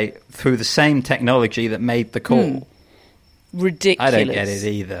replay through the same technology that made the call. Ridiculous. I don't get it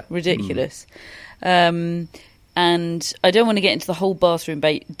either. Ridiculous. And I don't want to get into the whole bathroom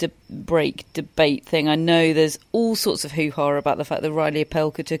break debate thing. I know there's all sorts of hoo-ha about the fact that Riley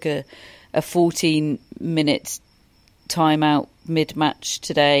Opelka took a 14-minute timeout mid-match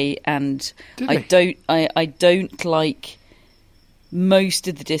today, and I don't like most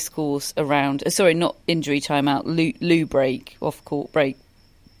of the discourse around... sorry, not injury timeout, loo break, off-court break.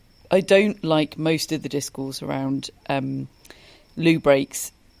 I don't like most of the discourse around loo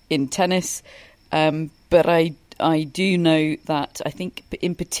breaks in tennis, but I I do know that I think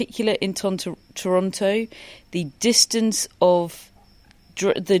in particular in Toronto, the distance of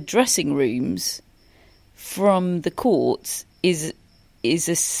the dressing rooms from the courts is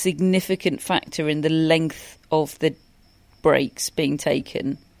a significant factor in the length of the breaks being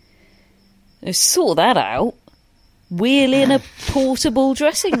taken. Now, sort that out. Wheel in a portable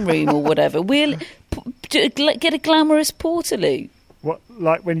dressing room or whatever. Get a glamorous portaloo. What,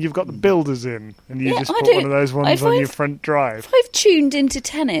 like when you've got the builders in and you just put one of those ones on your front drive? If I've tuned into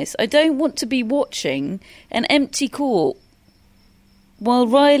tennis, I don't want to be watching an empty court while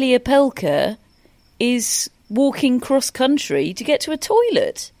Riley Opelka is walking cross-country to get to a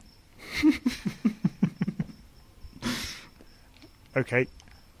toilet. Okay.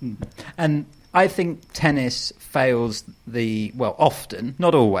 And I think tennis fails often,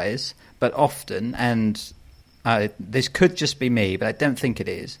 not always, but often, and this could just be me, but I don't think it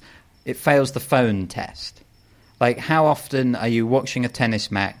is. It fails the phone test. Like, how often are you watching a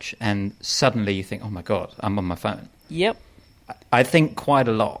tennis match and suddenly you think, oh my God, I'm on my phone? Yep. I think quite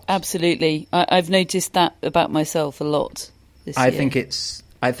a lot. Absolutely. I've noticed that about myself a lot this year.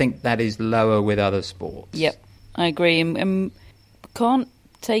 I think that is lower with other sports. Yep, I agree. And can't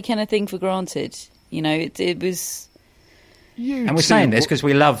take anything for granted. You know, it was... And we're saying this because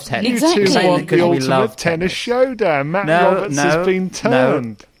we love tennis. Exactly. You two want the we ultimate love tennis showdown. Matt Roberts has been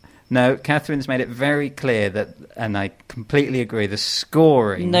turned. No, Catherine's made it very clear that, and I completely agree, the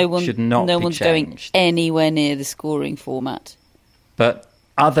scoring should not be changed. No one's going anywhere near the scoring format. But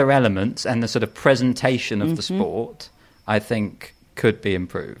other elements and the sort of presentation of the sport, I think, could be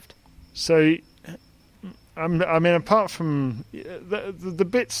improved. So, I mean, apart from the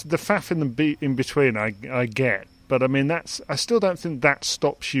bits, the faff in between, I get. But I mean, I still don't think that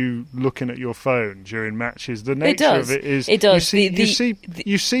stops you looking at your phone during matches. The nature of it is, it does.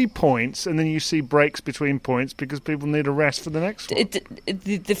 You see points, and then you see breaks between points because people need a rest for the next one.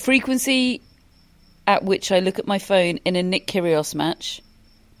 The frequency at which I look at my phone in a Nick Kyrgios match,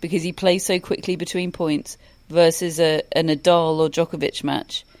 because he plays so quickly between points, versus a Nadal or Djokovic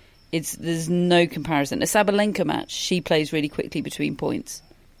match, there's no comparison. A Sabalenka match, she plays really quickly between points.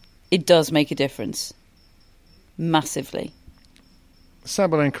 It does make a difference. Massively.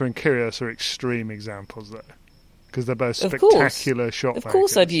 Sabalenka and Kyrgios are extreme examples, though, because they're both spectacular shot makers. Of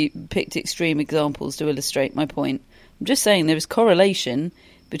course I've picked extreme examples to illustrate my point. I'm just saying there is correlation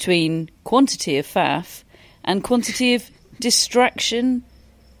between quantity of faff and quantity of distraction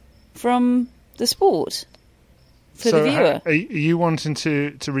from the sport for the viewer. Are you wanting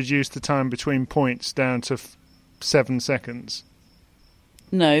to reduce the time between points down to 7 seconds?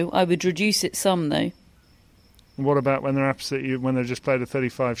 No, I would reduce it some, though. What about when they're opposite you, when they've just played a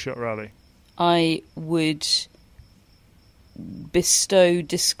 35-shot rally? I would bestow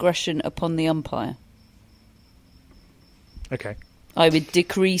discretion upon the umpire. Okay. I would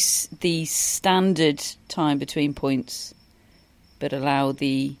decrease the standard time between points, but allow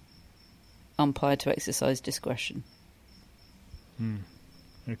the umpire to exercise discretion.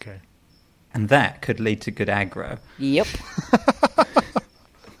 Okay. And that could lead to good aggro. Yep.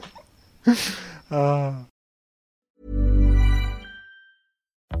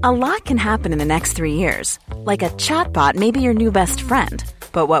 A lot can happen in the next 3 years. Like a chatbot may be your new best friend.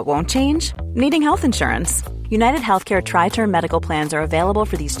 But what won't change? Needing health insurance. United Healthcare Tri-Term Medical Plans are available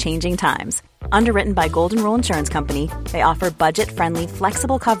for these changing times. Underwritten by Golden Rule Insurance Company, they offer budget-friendly,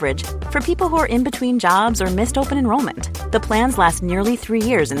 flexible coverage for people who are in between jobs or missed open enrollment. The plans last nearly 3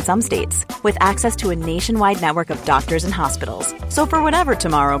 years in some states, with access to a nationwide network of doctors and hospitals. So for whatever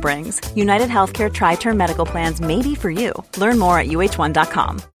tomorrow brings, United Healthcare Tri-Term Medical Plans may be for you. Learn more at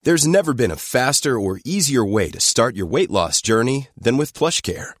uh1.com. There's never been a faster or easier way to start your weight loss journey than with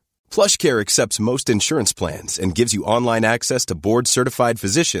PlushCare. PlushCare accepts most insurance plans and gives you online access to board-certified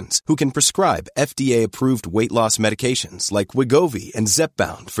physicians who can prescribe FDA-approved weight loss medications like Wegovy and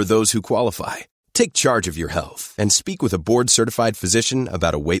Zepbound for those who qualify. Take charge of your health and speak with a board-certified physician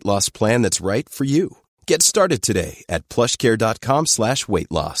about a weight loss plan that's right for you. Get started today at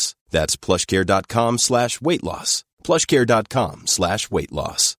plushcare.com/weight loss. That's plushcare.com/weight loss. plushcare.com/weight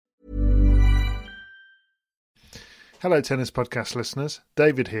loss. Hello, Tennis Podcast listeners.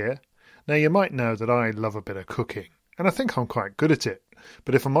 David here. Now, you might know that I love a bit of cooking, and I think I'm quite good at it.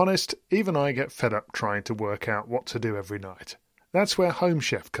 But if I'm honest, even I get fed up trying to work out what to do every night. That's where Home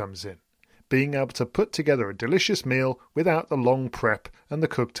Chef comes in. Being able to put together a delicious meal without the long prep and the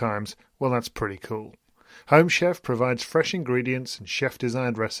cook times, well, that's pretty cool. Home Chef provides fresh ingredients and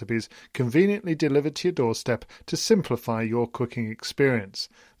chef-designed recipes conveniently delivered to your doorstep to simplify your cooking experience.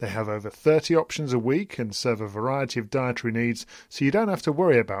 They have over 30 options a week and serve a variety of dietary needs, so you don't have to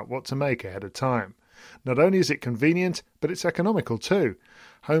worry about what to make ahead of time. Not only is it convenient, but it's economical too.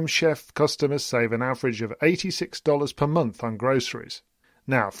 Home Chef customers save an average of $86 per month on groceries.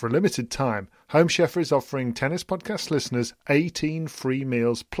 Now, for a limited time, Home Chef is offering Tennis Podcast listeners 18 free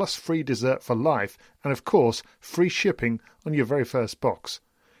meals plus free dessert for life and, of course, free shipping on your very first box.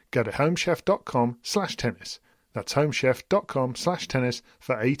 Go to homechef.com/tennis. That's homechef.com/tennis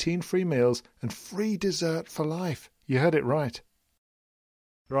for 18 free meals and free dessert for life. You heard it right.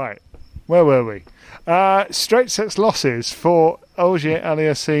 Right. Where were we? Straight sets losses for Auger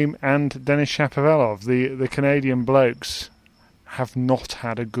Aliassime and Denis Shapovalov. The Canadian blokes have not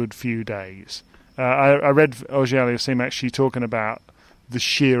had a good few days. I read Auger Aliassime actually talking about the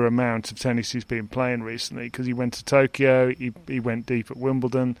sheer amount of tennis he's been playing recently, because he went to Tokyo, he went deep at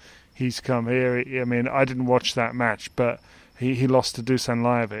Wimbledon, he's come here. I mean, I didn't watch that match, but he lost to Dusan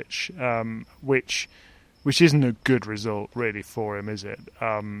Lajovic, which isn't a good result really for him, is it?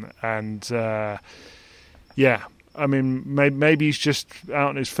 Yeah, I mean, maybe he's just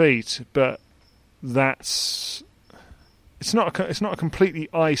out on his feet, but it's not a completely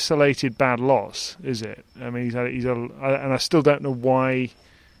isolated bad loss, is it? I mean, and I still don't know why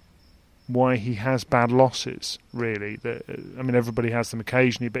he has bad losses, really. I mean, everybody has them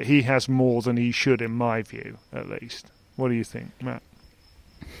occasionally, but he has more than he should, in my view, at least. What do you think, Matt?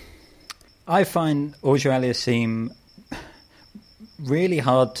 I find Auger Aliassime really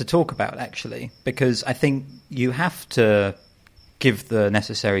hard to talk about, actually, because I think you have to give the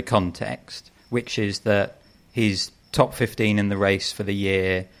necessary context, which is that he's top 15 in the race for the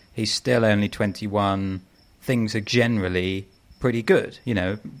year. He's still only 21. Things are generally pretty good. You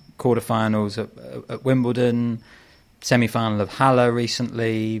know, quarterfinals at Wimbledon, semi-final of Halle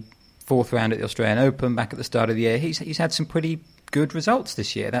recently, fourth round at the Australian Open back at the start of the year. He's had some pretty good results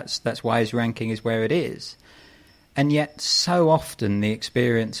this year. That's why his ranking is where it is. And yet, so often the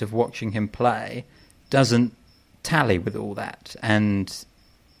experience of watching him play doesn't tally with all that, and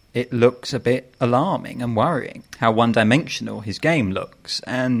it looks a bit alarming and worrying how one-dimensional his game looks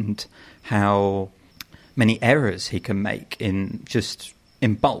and how many errors he can make in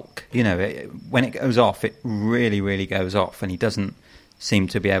bulk. You know, when it goes off, it really, really goes off, and he doesn't seem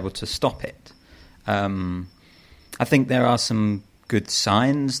to be able to stop it. I think there are some good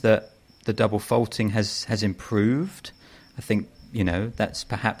signs that the double faulting has improved. I think, you know, that's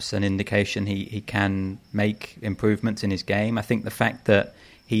perhaps an indication he can make improvements in his game. I think the fact that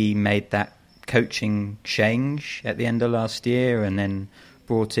he made that coaching change at the end of last year and then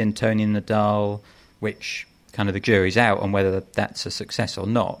brought in Tony Nadal, which kind of the jury's out on whether that's a success or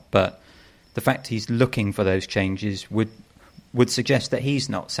not. But the fact he's looking for those changes would suggest that he's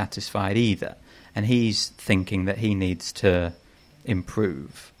not satisfied either. And he's thinking that he needs to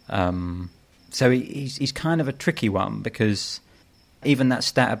improve. So he's kind of a tricky one, because even that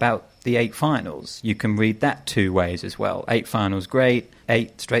stat about the 8 finals, you can read that two ways as well. 8 finals, great.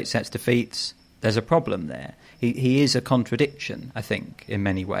 8 straight sets defeats, there's a problem there. He is a contradiction, I think, in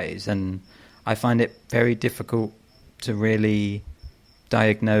many ways. And I find it very difficult to really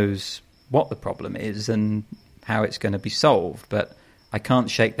diagnose what the problem is and how it's going to be solved. But I can't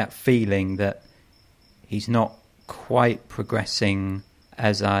shake that feeling that he's not quite progressing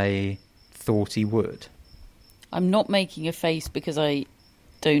as I thought he would. I'm not making a face because I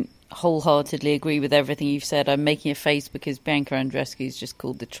don't wholeheartedly agree with everything you've said. I'm making a face because Bianca Andreescu's just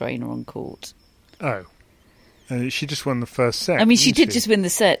called the trainer on court. Oh. She just won the first set. I mean, she did just win the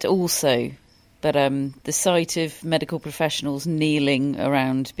set also. But the sight of medical professionals kneeling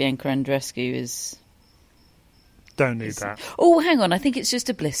around Bianca Andreescu is... Don't need that. Oh, hang on. I think it's just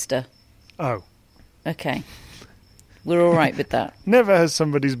a blister. Oh. Okay. We're all right with that. Never has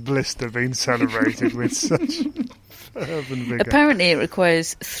somebody's blister been celebrated with such fervent vigour. Apparently it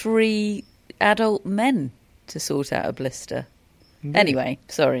requires 3 adult men to sort out a blister. Indeed. Anyway,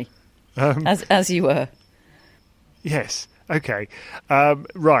 sorry. As you were. Yes. Okay.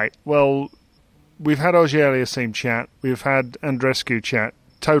 Right. Well, we've had Auger Aliassime chat. We've had Andreescu chat.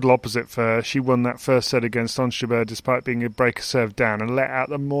 Total opposite for her. She won that first set against Ons despite being a breaker serve down and let out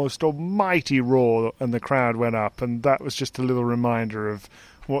the most almighty roar, and the crowd went up, and that was just a little reminder of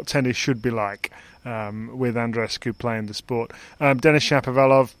what tennis should be like with Andreescu playing the sport. Denis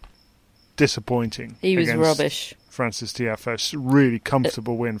Shapovalov, disappointing. He was rubbish. Francis Tiafoe, really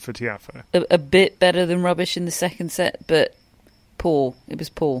comfortable win for Tiafoe. A bit better than rubbish in the second set, but poor. It was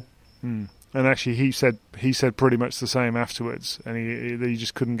poor. And actually, he said pretty much the same afterwards, and he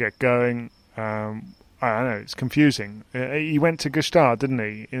just couldn't get going. I don't know, it's confusing. He went to Gstaad, didn't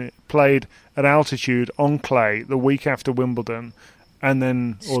he? Played at altitude on clay the week after Wimbledon, and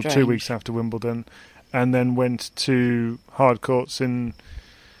then Strange. Or 2 weeks after Wimbledon, and then went to hard courts in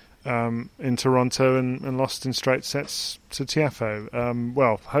in Toronto and lost in straight sets to Tiafoe.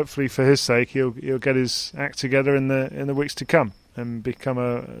 Well, hopefully for his sake, he'll get his act together in the weeks to come and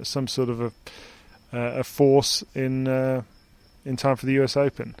become some sort of a force in time for the US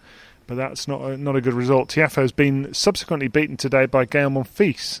Open. But that's not a good result. Tiafoe's been subsequently beaten today by Gael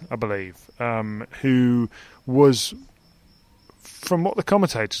Monfils, I believe, who was, from what the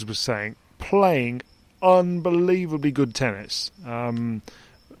commentators were saying, playing unbelievably good tennis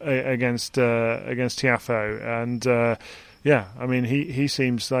against Tiafoe, and I mean he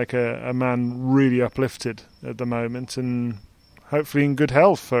seems like a man really uplifted at the moment, and hopefully in good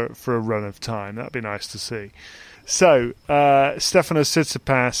health for a run of time. That'd be nice to see. So, Stefanos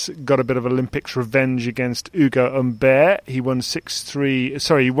Tsitsipas got a bit of Olympics revenge against Ugo Humbert. He won 6-3.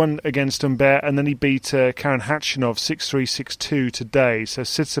 Sorry, he won against Humbert, and then he beat Karen Khachanov 6-3, 6-2 today. So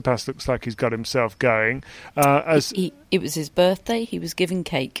Tsitsipas looks like he's got himself going. It was his birthday. He was given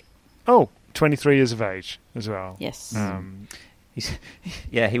cake. Oh, 23 years of age as well. Yes.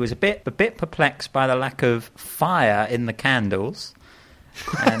 He was a bit perplexed by the lack of fire in the candles,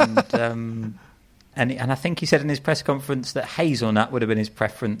 and. And I think he said in his press conference that hazelnut would have been his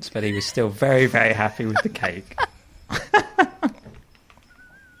preference, but he was still very, very happy with the cake.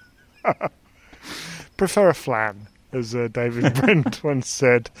 Prefer a flan, as David Brent once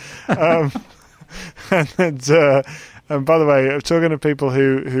said. And by the way, talking to people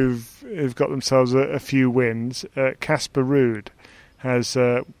who've got themselves a few wins, Casper Ruud has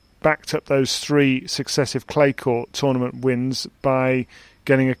backed up those 3 successive clay court tournament wins by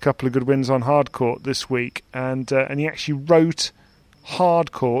getting a couple of good wins on hard court this week, and he actually wrote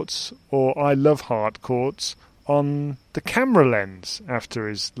hard courts, or I love hard courts, on the camera lens after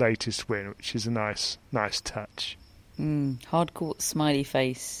his latest win, which is a nice touch. Hard court smiley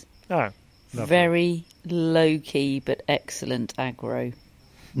face. Oh, lovely. Very low key but excellent aggro.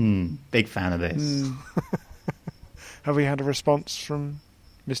 Big fan of this. Have we had a response from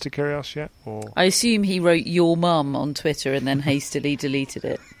Mr. Kyrgios yet? Or I assume he wrote your mum on Twitter and then hastily deleted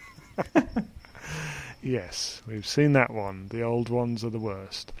it. Yes, we've seen that one. The old ones are the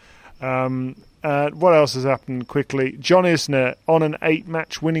worst. What else has happened quickly? John Isner, on an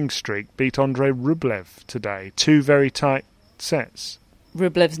 8-match winning streak, beat Andrei Rublev today. 2 very tight sets.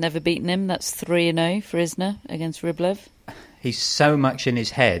 Rublev's never beaten him. That's 3-0 for Isner against Rublev. He's so much in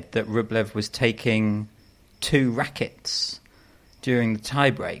his head that Rublev was taking 2 rackets during the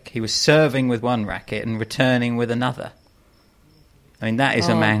tiebreak. He was serving with one racket and returning with another. I mean, that is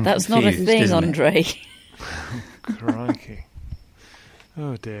a man that's confused, not a thing, isn't Andre. Crikey.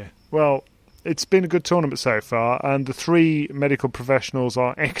 Oh, dear. Well, it's been a good tournament so far, and the 3 medical professionals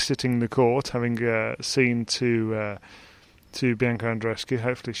are exiting the court, having seen to Bianca Andreescu.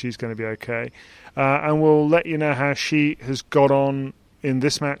 Hopefully she's going to be okay. And we'll let you know how she has got on in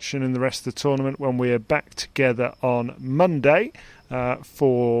this match and in the rest of the tournament when we are back together on Monday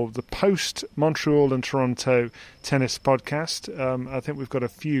for the post-Montreal and Toronto tennis podcast. I think we've got a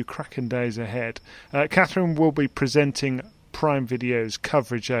few cracking days ahead. Catherine will be presenting Prime Video's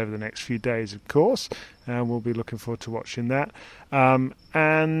coverage over the next few days, of course, and we'll be looking forward to watching that.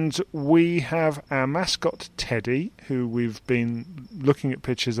 And we have our mascot, Teddy, who we've been looking at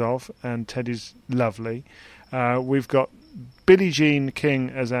pictures of, and Teddy's lovely. We've got Billie Jean King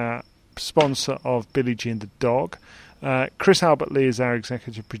as our sponsor of Billie Jean the dog. Chris Albert Lee is our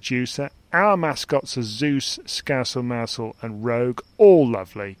executive producer. Our mascots are Zeus, Scousel, Mousel and Rogue, all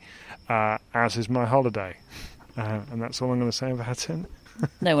lovely, as is my holiday. And that's all I'm going to say about it.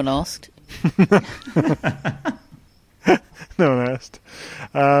 No one asked. No one asked.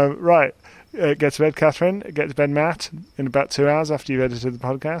 Right. Get to bed, Catherine. Get to bed, Matt, in about 2 hours after you've edited the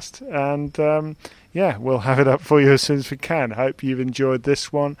podcast. And, we'll have it up for you as soon as we can. Hope you've enjoyed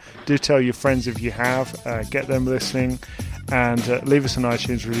this one. Do tell your friends if you have. Get them listening. And leave us an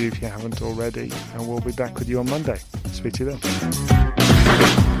iTunes review if you haven't already. And we'll be back with you on Monday. Speak to you then.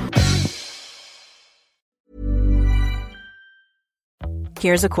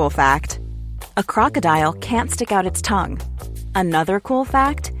 Here's a cool fact. A crocodile can't stick out its tongue. Another cool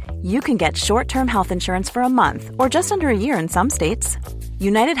fact, you can get short-term health insurance for a month or just under a year in some states.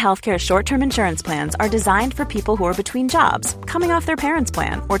 United Healthcare short-term insurance plans are designed for people who are between jobs, coming off their parents'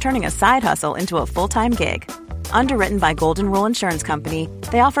 plan, or turning a side hustle into a full-time gig. Underwritten by Golden Rule Insurance Company,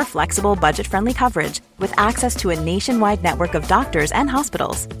 they offer flexible, budget-friendly coverage with access to a nationwide network of doctors and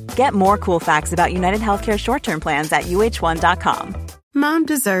hospitals. Get more cool facts about United Healthcare short-term plans at uh1.com. Mom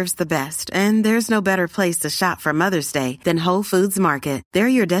deserves the best, and there's no better place to shop for Mother's Day than Whole Foods Market. They're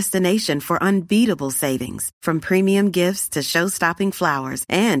your destination for unbeatable savings, from premium gifts to show-stopping flowers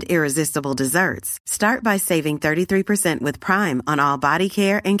and irresistible desserts. Start by saving 33% with Prime on all body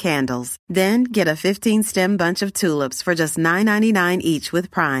care and candles. Then get a 15-stem bunch of tulips for just $9.99 each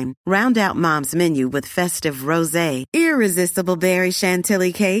with Prime. Round out Mom's menu with festive rosé, irresistible berry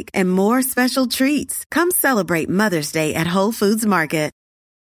chantilly cake, and more special treats. Come celebrate Mother's Day at Whole Foods Market.